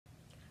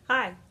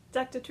Hi,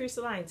 Dr.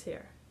 Teresa Lyons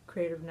here,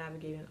 creator of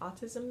Navigating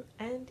Autism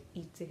and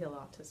Eat to Heal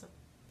Autism.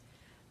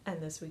 And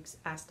this week's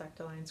Ask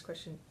Dr. Lyons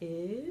question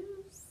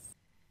is,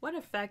 what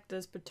effect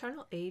does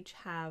paternal age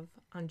have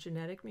on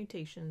genetic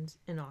mutations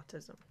in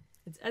autism?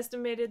 It's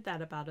estimated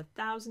that about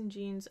 1,000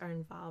 genes are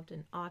involved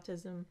in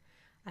autism.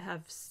 I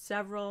have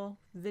several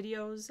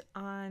videos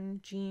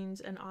on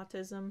genes and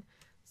autism,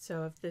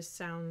 so if this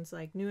sounds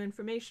like new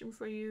information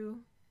for you,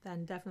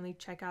 then definitely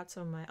check out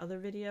some of my other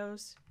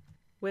videos.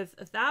 With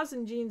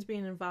 1,000 genes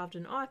being involved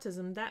in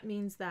autism, that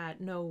means that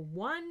no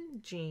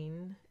one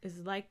gene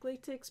is likely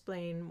to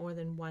explain more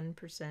than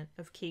 1%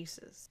 of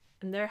cases.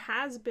 And there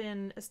has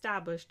been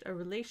established a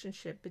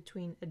relationship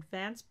between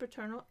advanced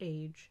paternal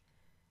age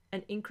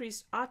and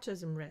increased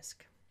autism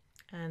risk.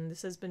 And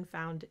this has been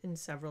found in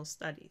several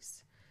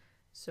studies.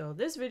 So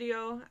this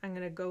video, I'm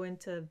going to go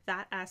into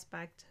that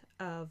aspect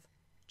of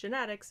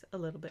genetics a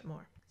little bit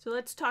more. So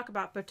let's talk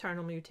about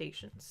paternal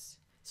mutations.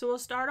 So we'll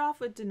start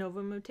off with de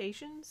novo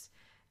mutations.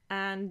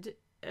 And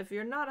if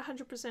you're not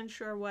 100%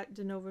 sure what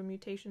de novo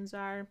mutations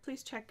are,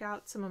 please check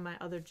out some of my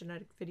other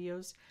genetic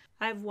videos.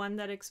 I have one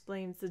that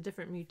explains the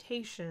different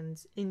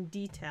mutations in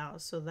detail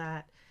so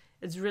that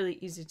it's really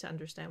easy to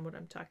understand what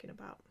I'm talking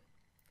about.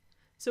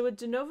 So with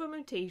de novo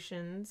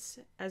mutations,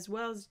 as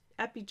well as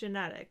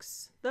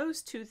epigenetics,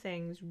 those two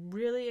things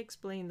really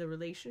explain the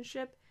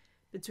relationship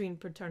between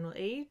paternal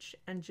age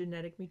and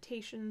genetic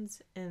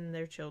mutations in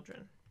their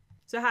children.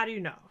 So how do you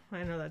know?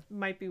 I know that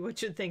might be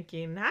what you're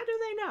thinking. How do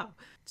they know?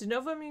 De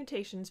novo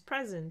mutations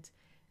present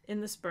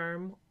in the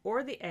sperm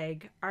or the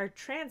egg are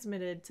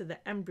transmitted to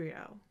the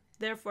embryo.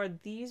 Therefore,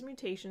 these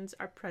mutations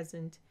are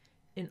present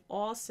in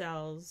all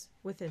cells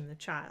within the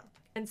child.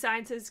 And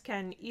scientists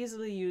can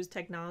easily use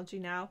technology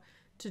now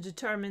to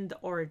determine the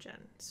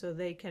origin. So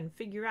they can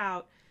figure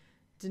out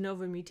de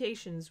novo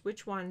mutations,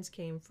 which ones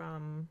came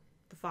from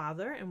the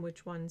father and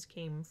which ones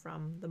came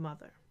from the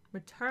mother.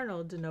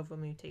 Maternal de novo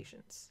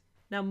mutations.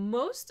 Now,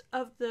 most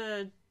of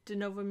the de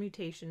novo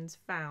mutations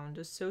found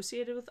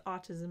associated with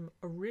autism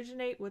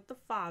originate with the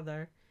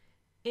father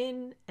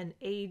in an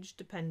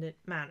age-dependent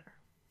manner.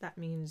 That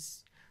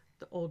means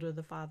the older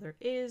the father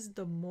is,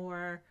 the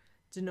more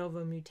de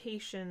novo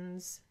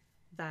mutations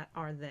that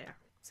are there.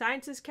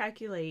 Scientists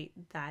calculate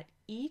that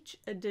each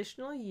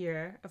additional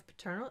year of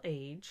paternal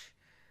age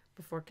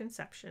before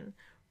conception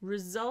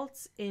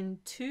results in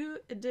 2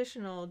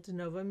 additional de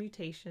novo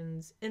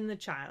mutations in the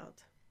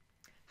child.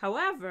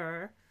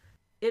 However,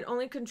 it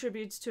only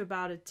contributes to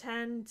about a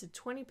 10 to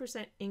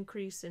 20%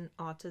 increase in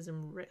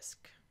autism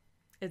risk.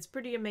 It's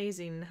pretty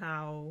amazing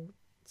how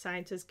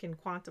scientists can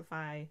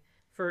quantify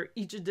for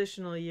each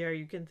additional year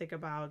you can think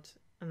about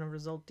a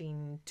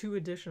resulting 2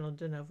 additional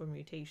de novo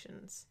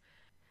mutations.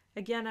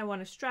 Again, I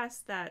want to stress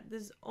that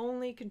this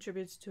only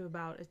contributes to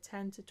about a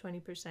 10 to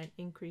 20%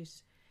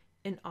 increase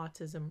in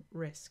autism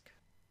risk.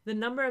 The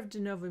number of de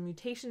novo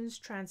mutations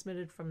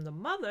transmitted from the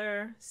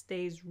mother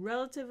stays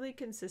relatively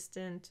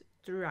consistent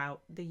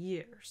throughout the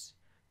years.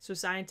 So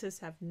scientists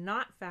have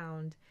not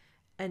found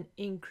an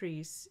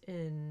increase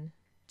in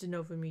de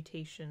novo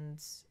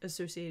mutations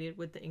associated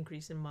with the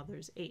increase in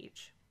mother's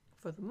age.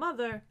 For the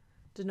mother,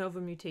 de novo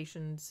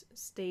mutations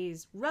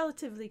stays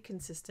relatively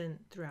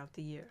consistent throughout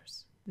the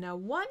years. Now,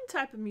 one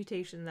type of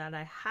mutation that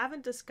I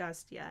haven't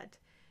discussed yet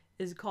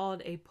is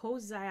called a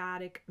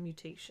post-zygotic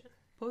mutation.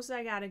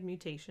 Post-zygotic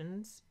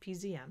mutations,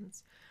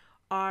 PZMs,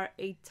 are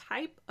a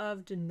type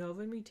of de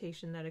novo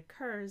mutation that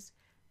occurs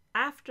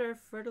after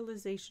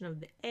fertilization of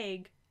the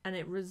egg, and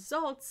it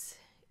results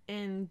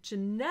in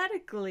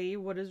genetically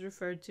what is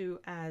referred to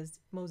as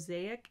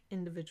mosaic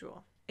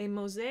individual. A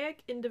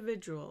mosaic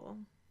individual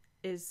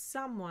is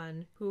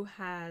someone who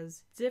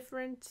has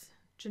different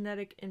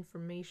genetic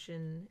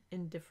information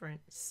in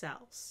different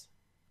cells.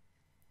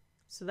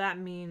 So that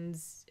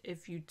means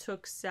if you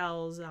took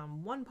cells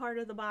on one part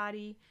of the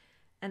body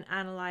and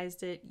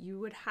analyzed it, you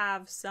would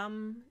have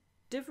some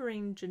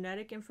differing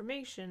genetic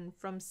information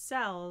from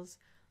cells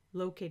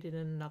located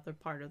in another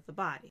part of the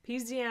body.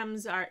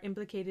 PZMs are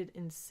implicated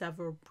in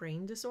several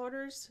brain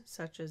disorders,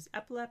 such as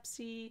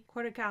epilepsy,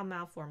 cortical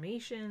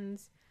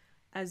malformations,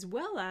 as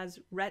well as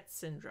Rett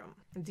syndrome.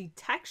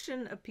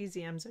 Detection of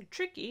PZMs are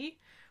tricky,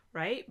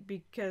 right?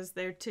 Because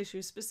they're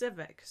tissue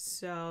specific.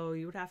 So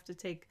you would have to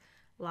take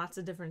lots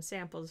of different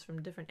samples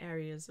from different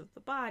areas of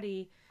the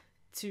body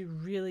to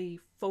really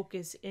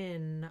focus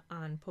in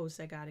on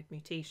post-zygotic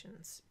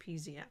mutations,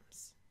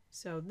 PZMs.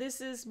 So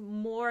this is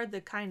more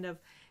the kind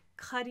of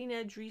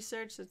cutting-edge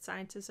research that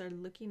scientists are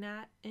looking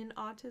at in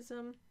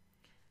autism,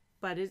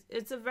 but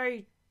it's a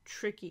very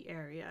tricky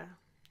area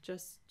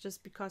just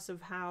because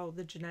of how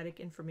the genetic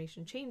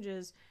information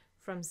changes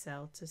from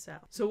cell to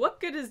cell. So what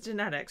good is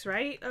genetics,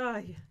 right?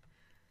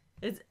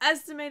 It's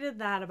estimated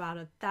that about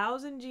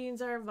 1,000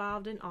 genes are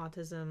involved in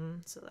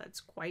autism, so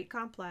that's quite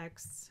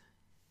complex.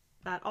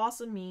 That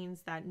also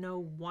means that no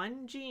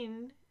one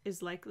gene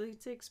is likely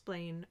to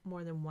explain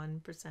more than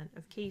 1%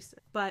 of cases.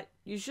 But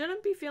you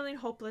shouldn't be feeling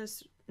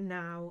hopeless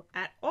now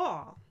at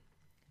all.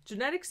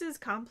 Genetics is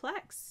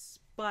complex,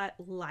 but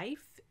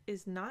life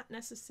is not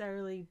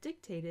necessarily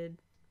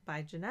dictated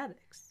by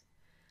genetics.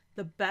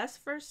 The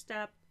best first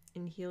step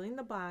in healing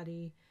the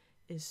body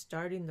is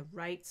starting the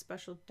right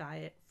special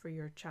diet for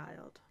your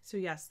child. So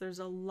yes, there's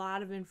a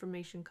lot of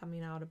information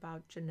coming out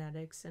about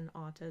genetics and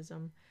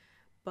autism,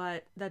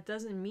 but that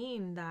doesn't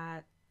mean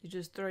that you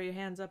just throw your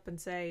hands up and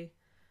say,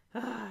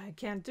 I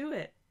can't do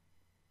it.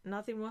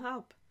 Nothing will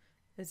help.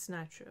 It's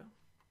not true.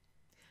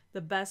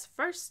 The best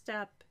first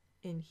step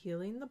in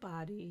healing the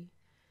body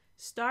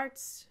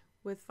starts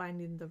with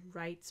finding the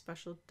right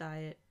special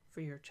diet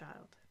for your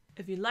child.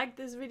 If you like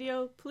this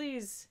video,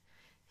 please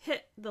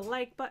hit the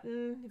like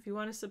button. If you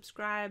want to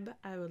subscribe,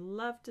 I would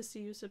love to see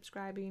you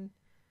subscribing.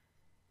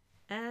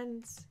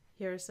 And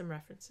here are some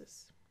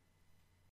references.